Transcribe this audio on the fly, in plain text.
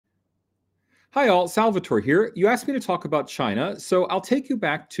Hi, all. Salvatore here. You asked me to talk about China, so I'll take you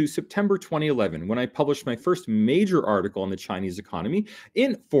back to September 2011 when I published my first major article on the Chinese economy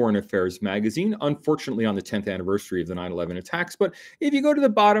in Foreign Affairs magazine, unfortunately on the 10th anniversary of the 9/11 attacks. But if you go to the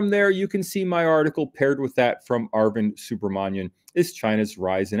bottom there, you can see my article paired with that from Arvind Subramanian, Is China's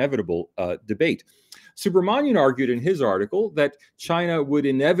Rise Inevitable? Debate. Subramanian argued in his article that China would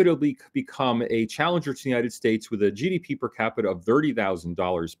inevitably become a challenger to the United States with a GDP per capita of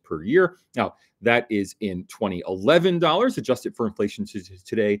 $30,000 per year. Now, that is in 2011 dollars, adjusted for inflation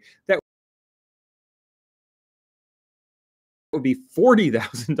today. That would be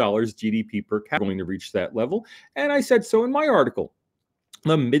 $40,000 GDP per capita going to reach that level. And I said so in my article.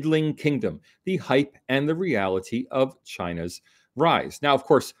 The middling kingdom, the hype and the reality of China's rise. Now, of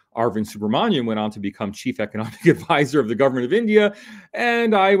course, Arvind Subramanian went on to become chief economic advisor of the government of India,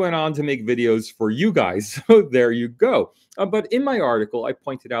 and I went on to make videos for you guys. So there you go. But in my article, I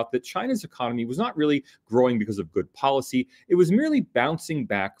pointed out that China's economy was not really growing because of good policy. It was merely bouncing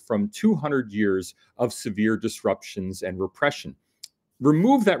back from 200 years of severe disruptions and repression.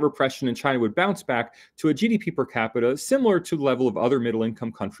 Remove that repression and China would bounce back to a GDP per capita similar to the level of other middle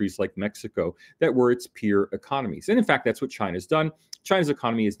income countries like Mexico that were its peer economies. And in fact, that's what China's done. China's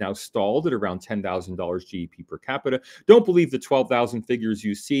economy is now stalled at around $10,000 GDP per capita. Don't believe the 12,000 figures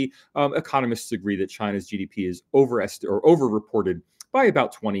you see. Economists agree that China's GDP is overreported by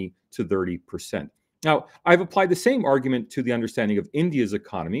about 20 to 30%. Now, I've applied the same argument to the understanding of India's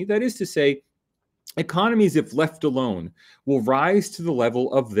economy. That is to say, economies, if left alone, will rise to the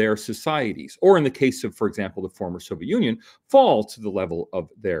level of their societies, or in the case of, for example, the former Soviet Union, fall to the level of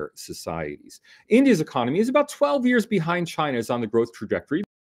their societies. India's economy is about 12 years behind China's on the growth trajectory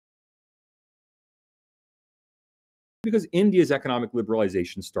because India's economic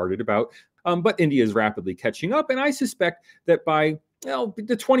liberalization started but India is rapidly catching up, and I suspect that by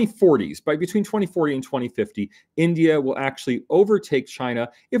the 2040s, by between 2040 and 2050, India will actually overtake China,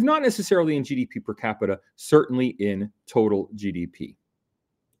 if not necessarily in GDP per capita, certainly in total GDP.